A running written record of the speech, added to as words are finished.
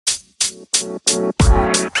Bags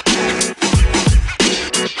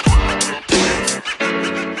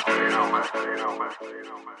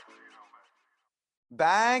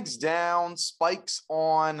down, spikes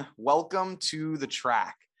on. Welcome to the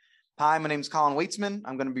track. Hi, my name is Colin Waitsman.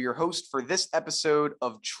 I'm going to be your host for this episode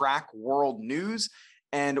of Track World News.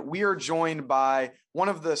 And we are joined by one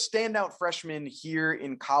of the standout freshmen here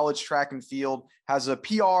in college track and field, has a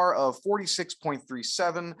PR of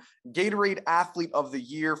 46.37, Gatorade Athlete of the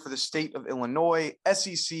Year for the state of Illinois,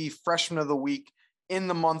 SEC Freshman of the Week in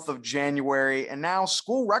the month of January, and now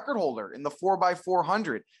school record holder in the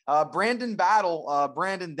 4x400. Brandon Battle.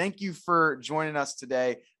 Brandon, thank you for joining us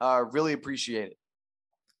today. Really appreciate it.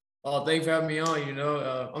 Oh, thanks for having me on.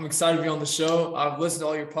 I'm excited to be on the show. I've listened to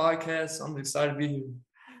all your podcasts. I'm excited to be here.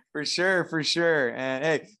 For sure. And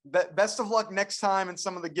hey, best of luck next time in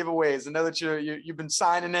some of the giveaways. I know that you've been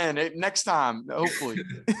signing in. Hey, next time, hopefully.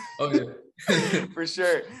 Oh yeah. For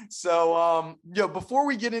sure. So, before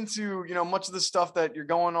we get into, much of the stuff that you're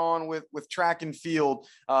going on with track and field,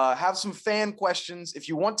 have some fan questions. If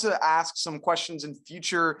you want to ask some questions in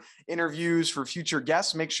future interviews for future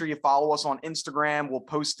guests, make sure you follow us on Instagram. We'll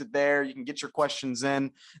post it there. You can get your questions in.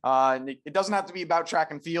 It doesn't have to be about track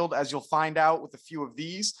and field, as you'll find out with a few of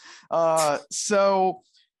these. So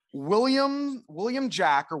Williams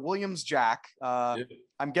Jack,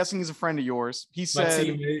 I'm guessing he's a friend of yours. He said,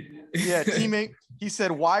 my teammate. Yeah, teammate. He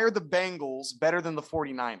said, why are the Bengals better than the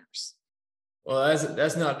 49ers? Well,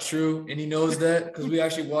 that's not true. And he knows that because we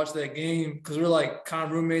actually watched that game because we're like kind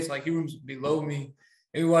of roommates, like he rooms below me.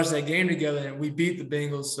 And we watched that game together and we beat the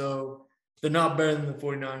Bengals. So they're not better than the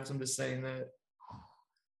 49ers. I'm just saying that.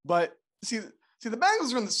 But see, the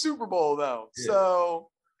Bengals are in the Super Bowl though. Yeah. So.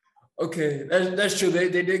 Okay, that's true. They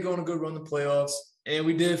did go on a good run in the playoffs and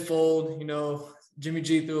we did fold, Jimmy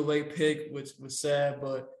G threw a late pick, which was sad,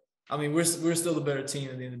 but I mean, we're still the better team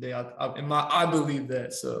at the end of the day. I believe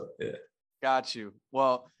that. So yeah. Got you.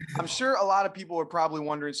 Well, I'm sure a lot of people are probably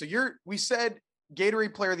wondering. So we said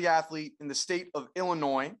Gatorade Player of the Athlete in the state of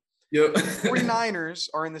Illinois. Yep. 49ers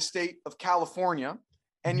are in the state of California,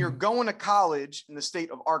 and you're going to college in the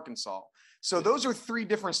state of Arkansas. So those are three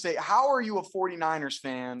different states. How are you a 49ers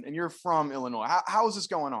fan and you're from Illinois? How is this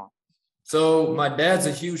going on? So my dad's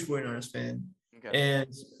a huge 49ers fan. Okay. And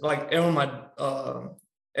like everyone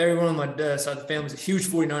on my dad's side of the family is a huge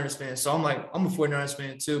 49ers fan. So I'm a 49ers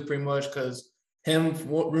fan too, pretty much, because him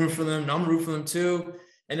rooting for them and I'm rooting for them too.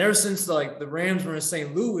 And ever since like the Rams were in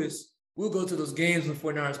St. Louis, we'll go to those games when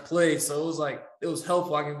 49ers play. So it was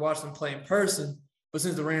helpful. I can watch them play in person. But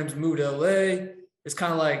since the Rams moved to LA, it's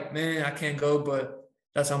kind of like, man, I can't go, but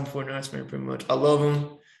that's how I'm a 49ers fan pretty much. I love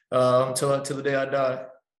them until the day I die.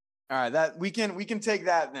 All right, that we can take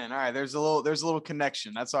that then. All right, there's a little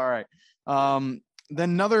connection. That's all right.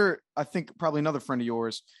 Then I think probably another friend of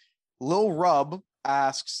yours, Lil Rub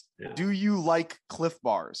asks, Do you like Cliff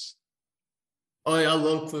Bars? Oh yeah, I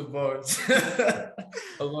love Cliff Bars. I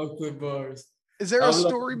love Cliff Bars. Is there a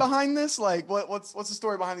story behind this? Like, what's the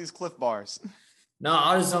story behind these Cliff Bars? No,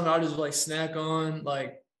 I just like snack on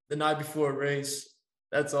like the night before a race.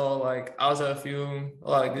 That's all. Like I was at a few of them.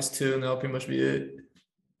 I like this too, and that'll pretty much be it.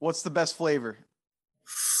 What's the best flavor?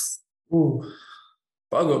 Ooh,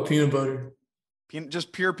 I'll go peanut butter.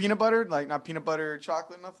 Just pure peanut butter, like not peanut butter,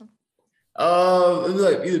 chocolate, nothing. It'd be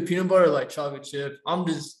like either peanut butter or like chocolate chip. I'm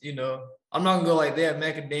just, I'm not gonna go like they have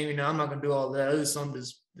macadamia. Now I'm not gonna do all that. It's something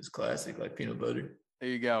just classic like peanut butter. There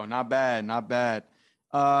you go. Not bad.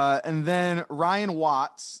 And then Ryan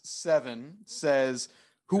Watts 7 says,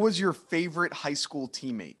 "Who was your favorite high school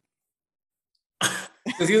teammate?"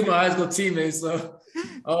 Because he was my high school teammate. So,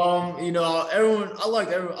 everyone. I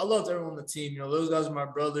loved everyone on the team. Those guys are my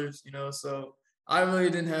brothers. So I really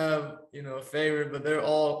didn't have a favorite, but they're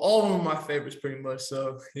all of them are my favorites pretty much.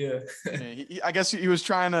 So yeah. I guess he was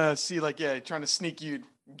trying to see trying to sneak you,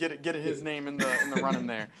 get his name in the running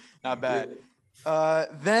there. Not bad.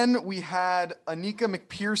 Then we had Anika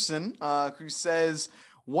McPherson, who says,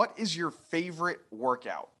 "What is your favorite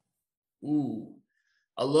workout?" Ooh,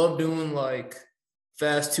 I love doing like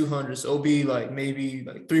fast 200s. So it'll be like maybe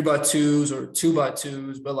like 3x2s or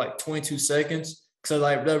 2x2s, but like 22 seconds. Cause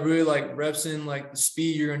that really like reps in like the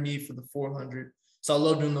speed you're gonna need for the 400. So I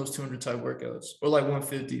love doing those 200 type workouts or like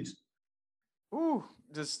 150s. Ooh,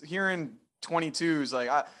 just hearing 22s, like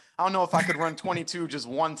I don't know if I could run 22 just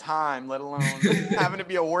one time, let alone having to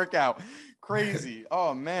be a workout. Crazy.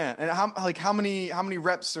 Oh man. And how many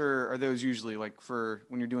reps are those usually like for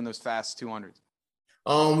when you're doing those fast 200s?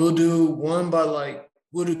 We'll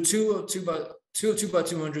do two by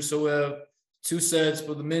 200. So we have 2 sets,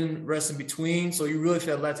 but the men rest in between. So you really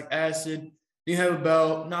feel lactic acid. You have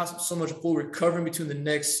about not so much full recovery between the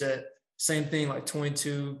next set. same thing, like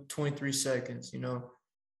 22, 23 seconds,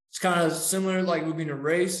 It's kind of similar, like we've been a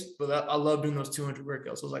race, but I love doing those 200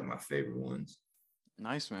 workouts. Those are like my favorite ones.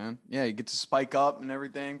 Nice, man. Yeah, you get to spike up and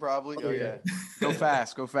everything probably. Oh, yeah. Go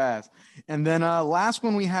fast, go fast. And then last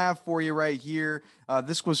one we have for you right here.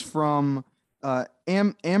 This was from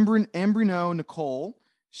Ambrino Nicole.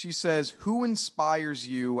 She says, who inspires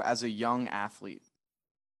you as a young athlete?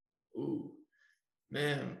 Ooh,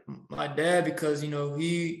 man, my dad, because,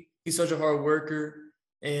 he's such a hard worker.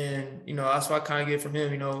 And, that's what I kind of get from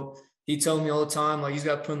him. He tells me all the time, like, he's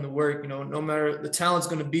got to put in the work, no matter the talent's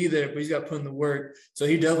going to be there, but he's got to put in the work. So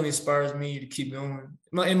he definitely inspires me to keep going.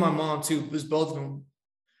 And my mom too, because both of them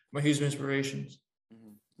my huge inspirations.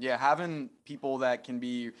 Yeah. Having people that can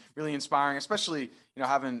be really inspiring, especially,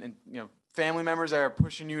 having, family members that are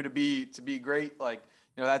pushing you to be great. Like,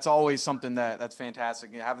 that's always something that's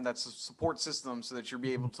fantastic. Having that support system so that you'll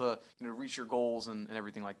be able to, reach your goals and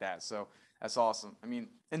everything like that. So that's awesome. I mean,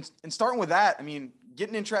 and starting with that, I mean,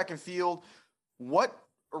 getting in track and field, what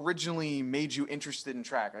originally made you interested in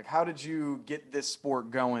track? Like, how did you get this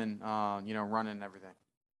sport going, running and everything?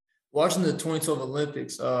 Watching the 2012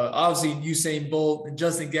 Olympics, obviously Usain Bolt and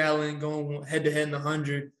Justin Gatlin going head to head in the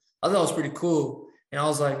 100. I thought it was pretty cool. And I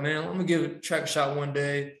was like, man, I'm going to give track a shot one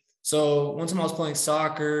day. So one time I was playing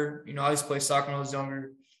soccer, I used to play soccer when I was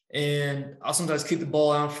younger, and I'll sometimes kick the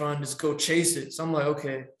ball out in front and just go chase it. So I'm like,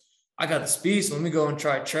 okay, I got the speed, so let me go and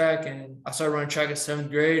try track. And I started running track in 7th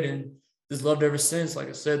grade and just loved it ever since. Like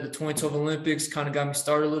I said, the 2012 Olympics kind of got me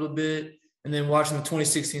started a little bit. And then watching the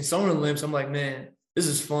 2016 Summer Olympics, I'm like, man, this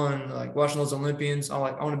is fun. Like watching those Olympians, I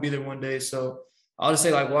want to be there one day. So I'll just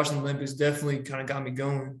say like watching the Olympics definitely kind of got me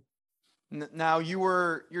going. Now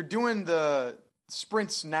you're doing the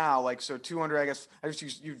sprints now, like, so 200, I guess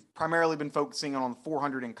you've primarily been focusing on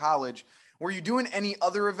 400 in college. Were you doing any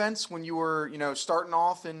other events when you were, starting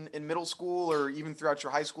off in middle school or even throughout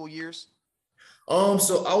your high school years?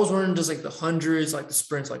 So I was running just like the hundreds, like the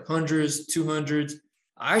sprints, like hundreds, 200s.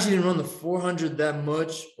 I actually didn't run the 400 that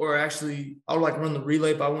much, or actually I would like run the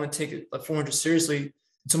relay, but I wouldn't take it like 400 seriously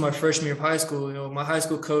until my freshman year of high school. My high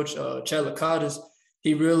school coach, Chad Lakatos,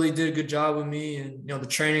 he really did a good job with me, and the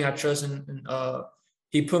training I trust in, and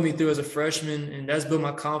he put me through as a freshman, and that's built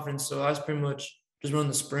my confidence. So I was pretty much just run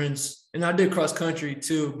the sprints, and I did cross country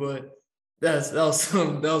too, but that was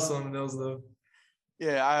something else though.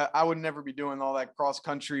 Yeah, I would never be doing all that cross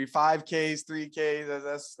country 5Ks,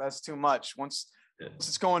 3Ks. That's too much. Once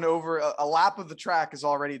it's going over a lap of the track is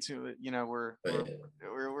already too. We're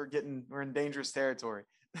in dangerous territory.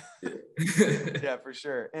 Yeah, for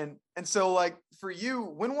sure. And so, like, for you,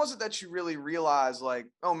 when was it that you really realized, like,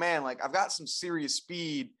 oh man, like I've got some serious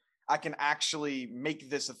speed, I can actually make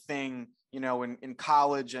this a thing, in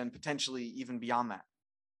college and potentially even beyond that?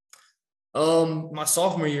 My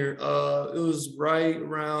sophomore year, it was right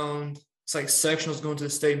around, it's like sectionals going to the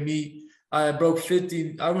state meet. I broke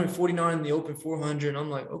 50. I went 49 in the open 400. And I'm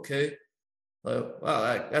like, okay, like,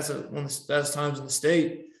 wow, that's one of the best times in the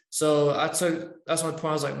state. So that's my point.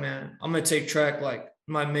 I was like, man, I'm going to take track like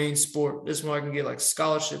my main sport. This one I can get like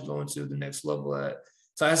scholarship going to the next level at.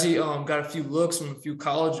 So I actually got a few looks from a few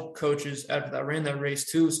college coaches after I ran that race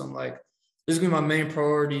too. So I'm like, this is gonna be my main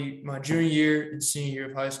priority my junior year and senior year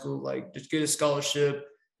of high school. Like just get a scholarship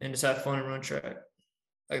and just have fun and run track.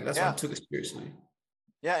 Like that's why I took it seriously.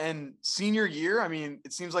 Yeah, and senior year, I mean,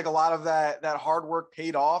 it seems like a lot of that hard work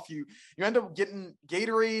paid off. You end up getting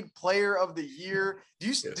Gatorade Player of the Year.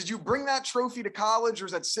 Did you bring that trophy to college, or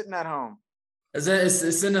is that sitting at home? It's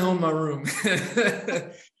sitting at home in my room.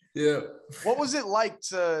 Yeah. What was it like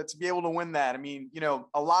to be able to win that? I mean,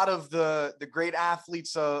 a lot of the great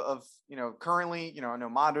athletes of currently, I know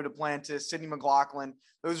Mondo Duplantis, Sydney McLaughlin,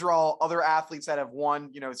 those are all other athletes that have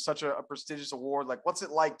won, such a prestigious award. Like, what's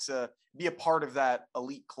it like to be a part of that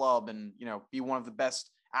elite club and, be one of the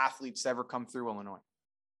best athletes to ever come through Illinois?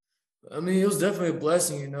 I mean, it was definitely a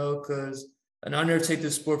blessing, because I never take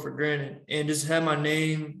this sport for granted, and just have my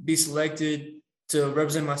name be selected to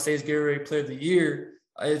represent my state's Gatorade Player of the Year.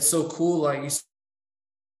 It's so cool. Like, it's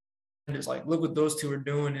like, look what those two are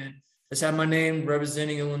doing. And just have my name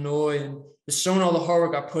representing Illinois and just showing all the hard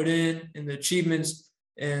work I put in and the achievements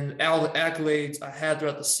and all the accolades I had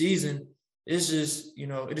throughout the season. It's just,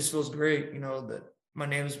 it just feels great, that my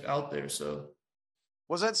name is out there. So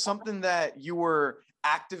was that something that you were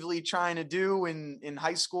actively trying to do in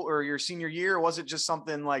high school or your senior year? Or was it just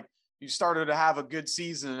something like you started to have a good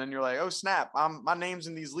season and you're like, oh snap, my name's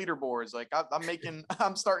in these leaderboards. Like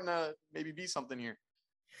I'm starting to maybe be something here.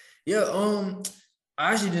 Yeah.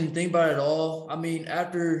 I actually didn't think about it at all. I mean,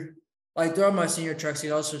 after like throughout my senior track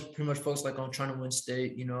season, I was just pretty much focused like on trying to win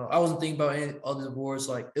state. I wasn't thinking about any other awards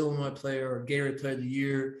like Illinois Player or Gatorade Player of the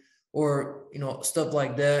Year or stuff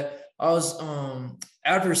like that. I was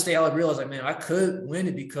after state, I realized like, man, I could win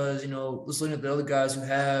it because just looking at the other guys who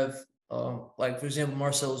have like for example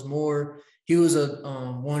Marcellus Moore, he was a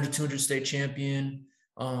 100 200 state champion.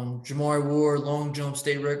 Jamari Ward, long jump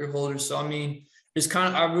state record holder. So I mean, it's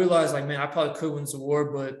kind of I realized like, man, I probably could win this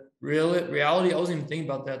award, but reality, I wasn't even thinking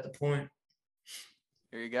about that at the point.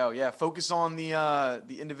 There you go. Yeah, focus on the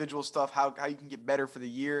individual stuff, how you can get better for the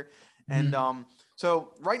year. And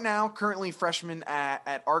so right now, currently freshman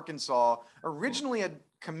at Arkansas, originally had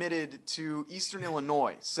committed to Eastern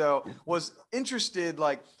Illinois. So was interested,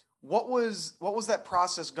 like, what was that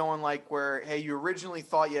process going like where, hey, you originally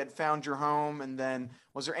thought you had found your home, and then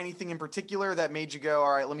was there anything in particular that made you go,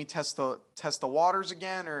 all right, let me test the waters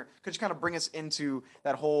again? Or could you kind of bring us into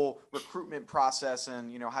that whole recruitment process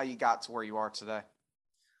and, how you got to where you are today?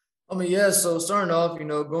 I mean, yeah, so starting off,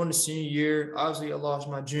 going to senior year, obviously I lost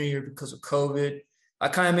my junior year because of COVID. I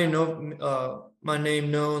kind of made my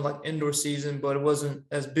name known like indoor season, but it wasn't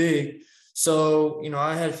as big. So,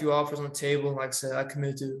 I had a few offers on the table. Like I said, I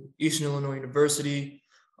committed to Eastern Illinois University.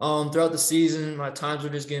 Throughout the season, my times were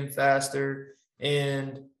just getting faster.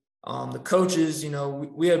 And the coaches,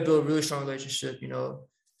 we had built a really strong relationship,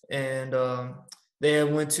 and they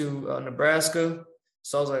had went to Nebraska.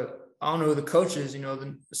 So I was like, I don't know who the coach is,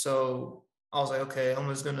 so I was like, okay, I'm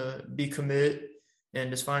just going to be committed and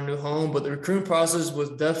just find a new home. But the recruiting process was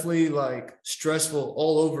definitely like stressful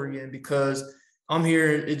all over again because I'm here,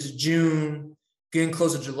 it's June, getting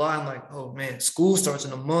close to July. I'm like, oh man, school starts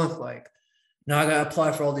in a month. Like now I got to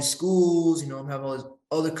apply for all these schools, I'm having all these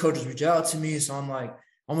other coaches reach out to me. So I'm like,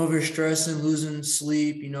 I'm over here stressing, losing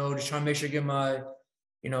sleep, just trying to make sure I get my,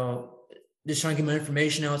 just trying to get my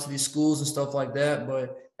information out to these schools and stuff like that.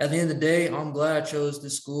 But at the end of the day, I'm glad I chose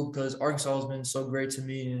this school because Arkansas has been so great to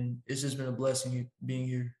me, and it's just been a blessing being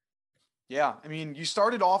here. Yeah, I mean, you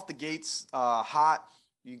started off the gates hot.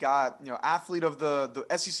 You got athlete of the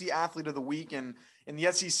SEC athlete of the week, and in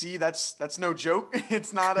the SEC, that's no joke.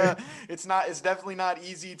 It's definitely not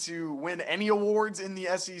easy to win any awards in the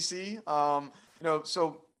SEC.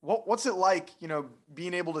 So what's it like,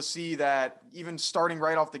 being able to see that even starting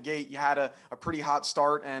right off the gate, you had a pretty hot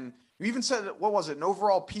start, and you even said, what was it, an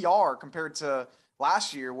overall PR compared to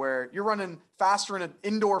last year where you're running faster in an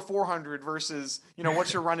indoor 400 versus,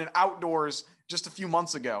 what you're running outdoors just a few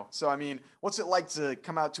months ago. So, I mean, what's it like to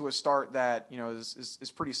come out to a start that,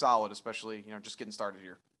 is pretty solid, especially, just getting started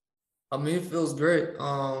here? I mean, it feels great.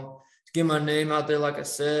 To get my name out there, like I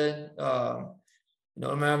said, no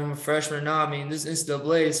matter I'm a freshman or not, I mean, this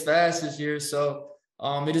NCAA is fast this year. So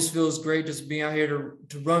it just feels great just being out here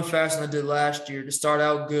to run faster than I did last year, to start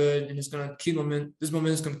out good, and it's going to keep this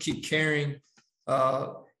momentum is going to keep carrying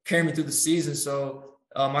me through the season. So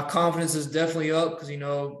my confidence is definitely up because,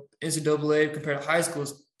 NCAA compared to high school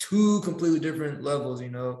is two completely different levels,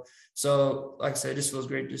 So like I said, it just feels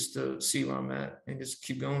great just to see where I'm at and just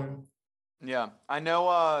keep going. Yeah, I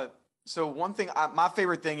know. So one thing, my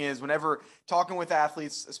favorite thing is whenever talking with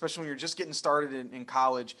athletes, especially when you're just getting started in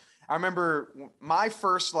college, I remember my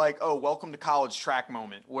first welcome to college track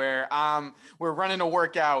moment where we're running a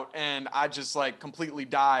workout and I just completely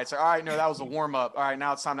die. It's like, all right, no, that was a warm up. All right,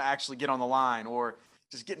 now it's time to actually get on the line, or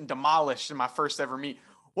just getting demolished in my first ever meet.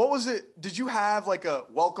 What was it? Did you have a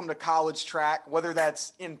welcome to college track, whether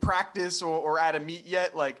that's in practice or at a meet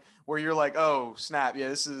yet, where you're like, oh snap, yeah,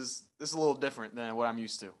 this is a little different than what I'm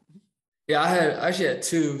used to? Yeah, I actually had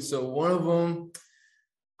two. So one of them,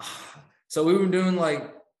 so we were doing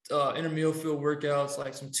intramural field workouts,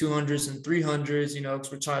 like some 200s and 300s,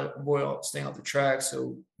 because we're trying to avoid staying off the track.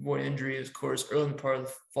 So avoid injury, of course, early in the part of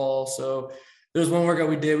the fall. So there was one workout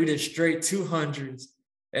we did straight 200s.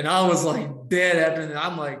 And I was dead after that.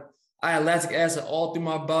 I'm like, I had lactic acid all through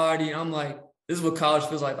my body. I'm like, this is what college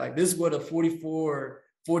feels like. Like, this is what a 44 or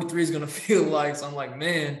 43 is going to feel like. So I'm like,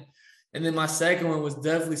 man. And then my second one was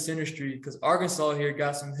definitely Center Street because Arkansas here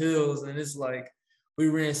got some hills. And it's like, we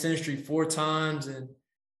ran Center Street 4 times. And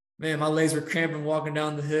man, my legs were cramping walking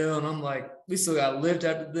down the hill. And I'm like, we still got lift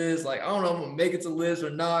after this. Like, I don't know if I'm going to make it to lift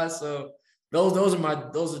or not. So those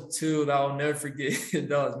are two that I'll never forget. That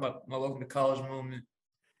was my welcome to college moment.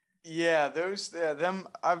 Yeah, them.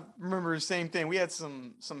 I remember the same thing. We had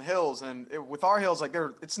some hills, and with our hills,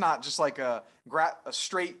 it's not just a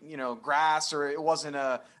straight grass, or it wasn't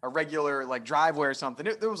a regular driveway or something.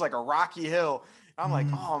 There was a rocky hill. And I'm like,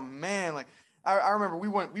 oh man, I remember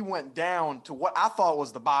we went down to what I thought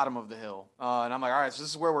was the bottom of the hill, and I'm like, all right, so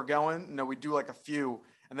this is where we're going. We do a few,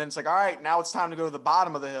 And then it's like, all right, now it's time to go to the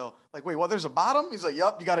bottom of the hill. Like, wait, what? There's a bottom? He's like,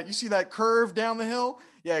 yep, you see that curve down the hill?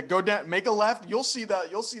 Yeah, go down, make a left. You'll see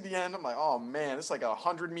the end. I'm like, oh man, it's like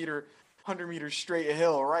 100 meter straight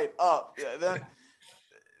hill right up. Yeah,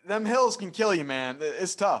 them hills can kill you, man.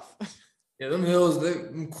 It's tough. Yeah, them hills,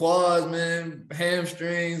 them quads, man,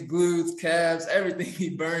 hamstrings, glutes, calves, everything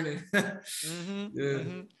be burning. Mm-hmm, Yeah.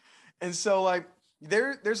 mm-hmm. And so like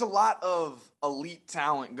there's a lot of elite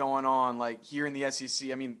talent going on like here in the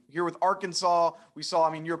SEC. I mean, here with Arkansas, we saw.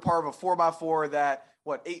 I mean, you're part of a 4x4 that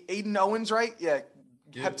Aiden Owens, right? Yeah,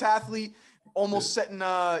 heptathlete, almost setting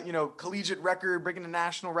collegiate record, breaking the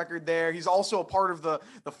national record there. He's also a part of the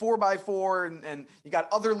 4x4, and you got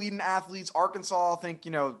other leading athletes. Arkansas, I think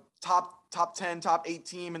top 10, top 8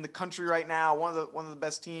 team in the country right now. One of the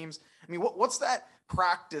best teams. I mean, what's that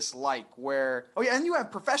practice like where, oh yeah, and you have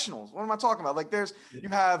professionals. What am I talking about? Like you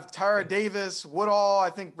have Tyra Davis, Woodall, I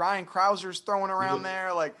think Ryan Krauser's throwing around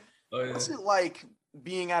there. Like, what's it like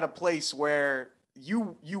being at a place where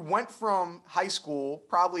you went from high school,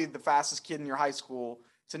 probably the fastest kid in your high school,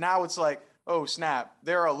 to now it's like, oh snap,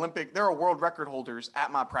 there are world record holders at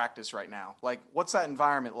my practice right now. Like, what's that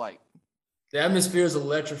environment like? The atmosphere is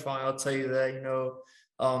electrifying. I'll tell you that.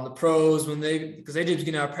 The pros, because they just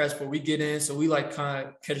get in our practice before we get in, so we like kind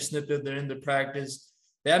of catch a snippet of their end of practice.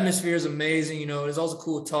 The atmosphere is amazing. It's also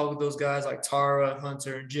cool to talk with those guys like Tara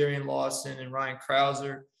Hunter and Jerian Lawson and Ryan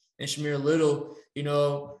Krauser and Shamir Little.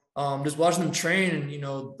 Just watching them train,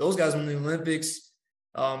 and those guys in the Olympics.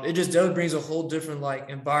 It just definitely brings a whole different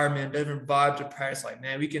environment, different vibe to practice. Like,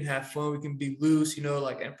 man, we can have fun, we can be loose.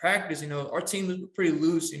 In practice, our team is pretty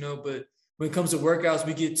loose. But when it comes to workouts,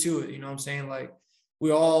 we get to it. You know what I'm saying? Like,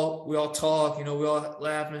 we all talk, we all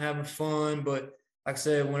laughing and having fun. But like I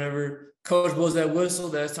said, whenever coach blows that whistle,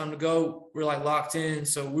 that it's time to go, we're like locked in.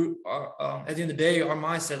 So we are, at the end of the day, our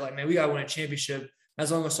mindset, like, man, we got to win a championship. That's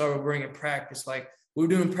all I'm going to start with bringing practice. Like, what we're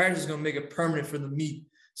doing in practice is going to make it permanent for the meet.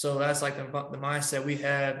 So that's like the mindset we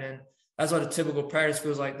have. And that's what a typical practice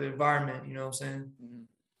feels like, the environment, you know what I'm saying? Mm-hmm.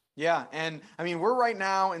 Yeah. And I mean, we're right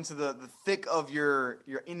now into the thick of your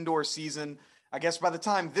indoor season. I guess by the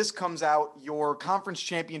time this comes out, your conference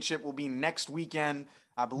championship will be next weekend,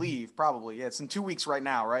 I believe, probably. Yeah, it's in 2 weeks right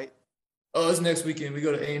now, right? Oh, it's next weekend. We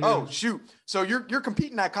go to A&M. Oh, shoot. So you're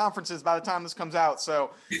competing at conferences by the time this comes out.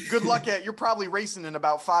 So good luck you're probably racing in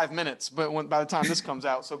about 5 minutes, but by the time this comes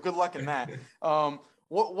out. So good luck in that.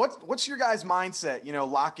 What's your guys' mindset,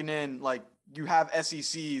 locking in, like you have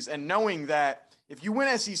SECs and knowing that if you win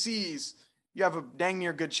SECs, you have a dang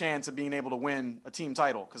near good chance of being able to win a team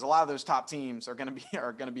title, because a lot of those top teams are going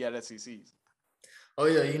to be at SECs. Oh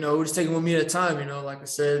yeah, we're just taking 1 meet at a time. Like I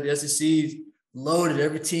said, the SEC loaded.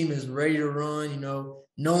 Every team is ready to run. No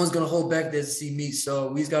one's gonna hold back the SEC meet.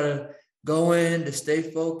 So we just gotta go in to stay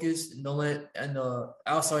focused and don't let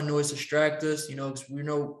outside noise distract us. Because we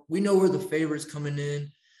know we're the favorites coming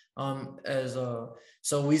in.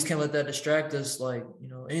 So we just can't let that distract us. Like,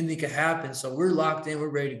 anything could happen. So we're locked in, we're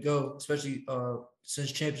ready to go, especially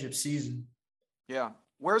since championship season. Yeah.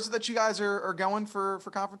 Where is it that you guys are going for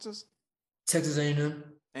conferences? Texas A&M.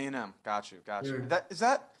 A&M. Got you.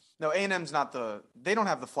 Yeah. No, A&M's not they don't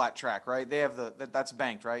have the flat track, right? They have that's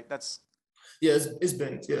banked, right? Yeah, it's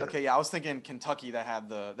banked. Yeah. Okay. Yeah. I was thinking Kentucky that had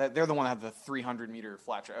they're the one that had the 300-meter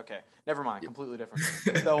flat track. Okay. Never mind. Completely different.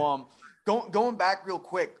 So, going back real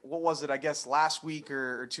quick, what was it? I guess last week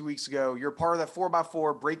or 2 weeks ago, you're part of that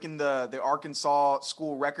 4x4 breaking the Arkansas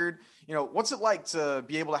school record. What's it like to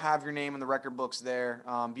be able to have your name in the record books there,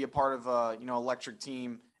 be a part of electric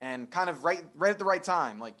team, and kind of right at the right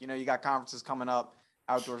time? Like, you got conferences coming up,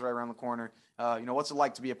 outdoors right around the corner. What's it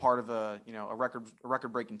like to be a part of a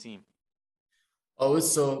record breaking team? Oh,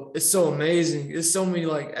 it's so amazing. There's so many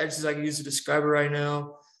actions I can use to describe it right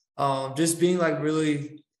now. Just being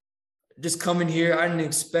really just coming here, I didn't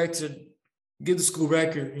expect to get the school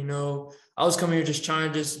record. I was coming here just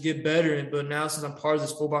trying to just get better. But now since I'm part of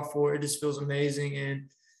this 4x4, it just feels amazing. And,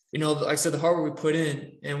 like I said, the hard work we put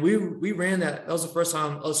in, and we ran that. That was the first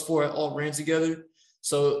time us four all ran together.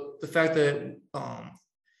 So the fact that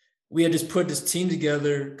we had just put this team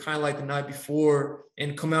together kind of like the night before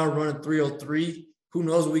and come out running 303, who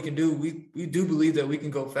knows what we can do? We do believe that we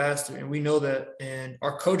can go faster, and we know that, and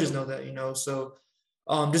our coaches know that, So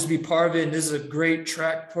just to be part of it, and this is a great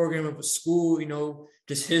track program of a school,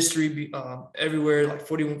 just history everywhere, like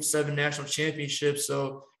 47 national championships.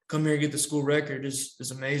 So come here and get the school record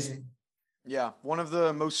is amazing. Yeah, one of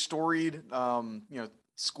the most storied,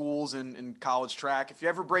 schools in college track. If you're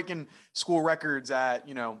ever breaking school records at,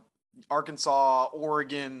 Arkansas,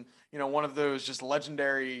 Oregon, one of those just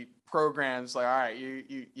legendary programs, like, all right,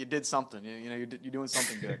 you did something, you're doing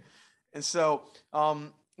something good. And so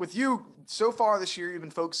with you so far this year, you've been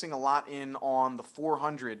focusing a lot in on the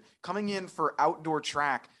 400, coming in for outdoor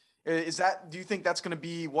track. Do you think that's going to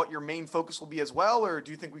be what your main focus will be as well? Or do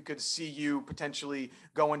you think we could see you potentially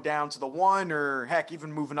going down to the 1 or heck,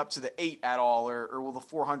 even moving up to the 8 at all? Or will the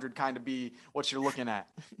 400 kind of be what you're looking at?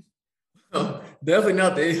 Oh, definitely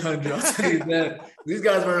not the 800. I'll tell you that. These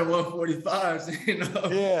guys running 145s, you know?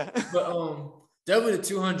 Yeah. But definitely the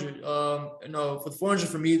 200. For the 400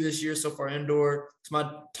 for me this year so far indoor, my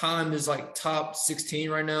time is like top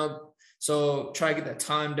 16 right now. So try to get that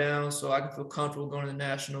time down so I can feel comfortable going to the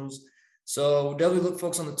nationals. So definitely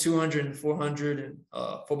focus on the 200 and 400 and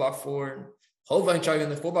 4x4. And hopefully I can try to get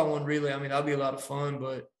in the 4x1 relay. I mean, that'll be a lot of fun.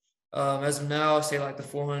 But as of now, I say like the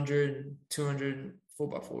 400 and 200 and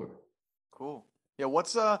 4x4. Cool. Yeah.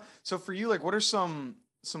 So for you, like, what are some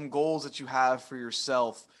goals that you have for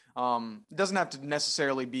yourself? It doesn't have to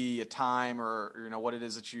necessarily be a time or what it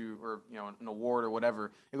is that or an award or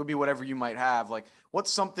whatever. It would be whatever you might have. Like,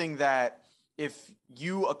 what's something that if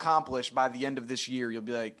you accomplish by the end of this year, you'll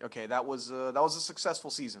be like, okay, that was a successful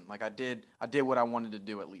season. Like I did what I wanted to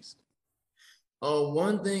do at least.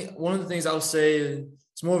 One of the things I'll say is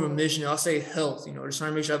it's more of a mission. I'll say health, just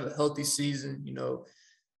trying to make sure I have a healthy season,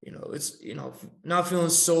 it's, not feeling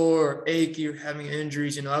sore or achy or having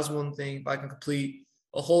injuries, that's one thing. If I can complete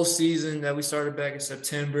a whole season that we started back in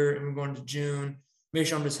September and we're going to June, make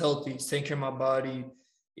sure I'm just healthy, taking care of my body,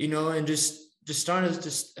 and just starting to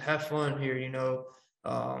just have fun here,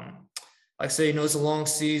 like I say, it's a long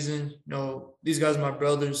season, these guys are my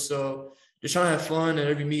brothers. So just trying to have fun at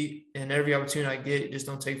every meet and every opportunity I get, just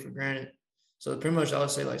don't take for granted. So pretty much I would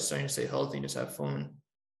say like starting to stay healthy and just have fun.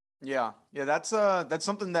 Yeah. That's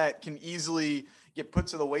something that can easily get put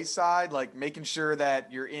to the wayside, like making sure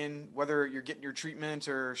that you're whether you're getting your treatment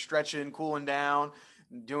or stretching, cooling down,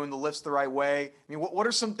 doing the lifts the right way. I mean, what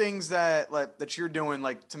are some things that you're doing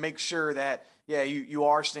like to make sure that, yeah, you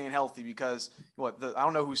are staying healthy? Because I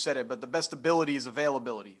don't know who said it, but the best ability is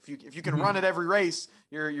availability. If you can run at every race,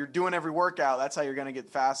 you're doing every workout, that's how you're going to get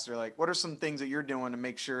faster. Like, what are some things that you're doing to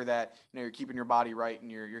make sure that, you're keeping your body right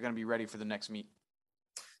and you're going to be ready for the next meet?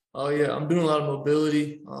 Oh yeah, I'm doing a lot of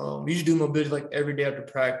mobility. We usually do mobility like every day after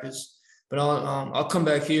practice, but I'll come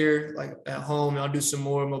back here like at home and I'll do some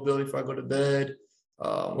more mobility before I go to bed.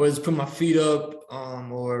 Whether it's putting my feet up,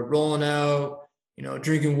 or rolling out,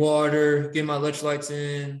 drinking water, getting my electrolytes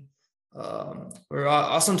in, or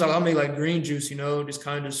I'll sometimes I'll make like green juice, just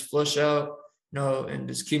kind of just flush out, and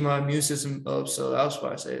just keep my immune system up. So that's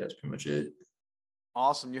why I say that's pretty much it.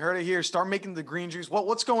 Awesome. You heard it here. Start making the green juice.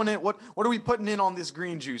 What's going in? What are we putting in on this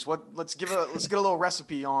green juice? Let's get a little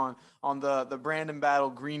recipe on the Brandon Battle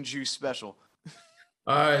green juice special.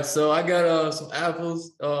 All right. So I got some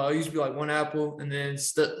apples. I usually like one apple and then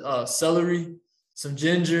celery, some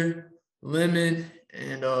ginger, lemon,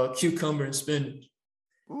 and cucumber and spinach.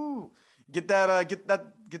 Ooh, get that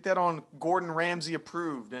on Gordon Ramsay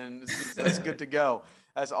approved, and that's good to go.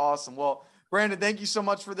 That's awesome. Well, Brandon, thank you so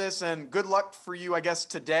much for this, and good luck for you, I guess,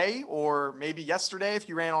 today or maybe yesterday if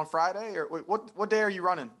you ran on Friday. Or what day are you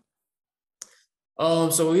running?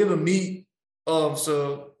 So we have a meet.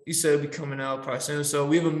 So you said it'll be coming out probably soon. So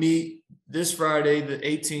we have a meet this Friday, the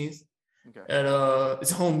 18th. Okay. At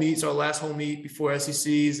it's a home meet. It's our last home meet before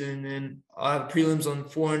SECs, and then I have prelims on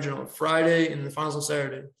 400 on Friday and the finals on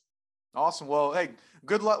Saturday. Awesome. Well, hey,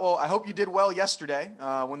 good luck. Well, I hope you did well yesterday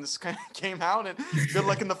when this came out, and good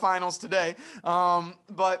luck in the finals today.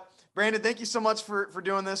 But Brandon, thank you so much for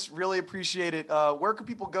doing this. Really appreciate it. Where could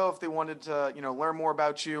people go if they wanted to, learn more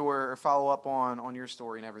about you or follow up on your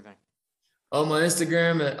story and everything? On my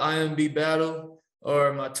Instagram at IMBBattle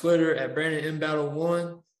or my Twitter at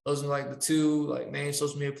BrandonMBattle1. Those are like the two main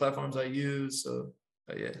social media platforms I use. So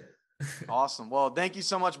yeah. Awesome. Well, thank you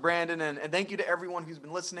so much, Brandon. And thank you to everyone who's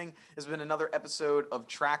been listening. It's been another episode of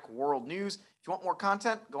Track World News. If you want more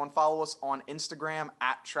content, go and follow us on Instagram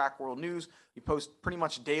at Track World News. We post pretty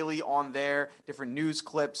much daily on there, different news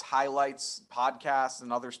clips, highlights, podcasts,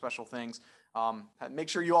 and other special things. Make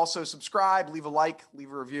sure you also subscribe, leave a like,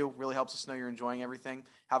 leave a review. Really helps us know you're enjoying everything.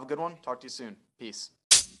 Have a good one. Talk to you soon. Peace.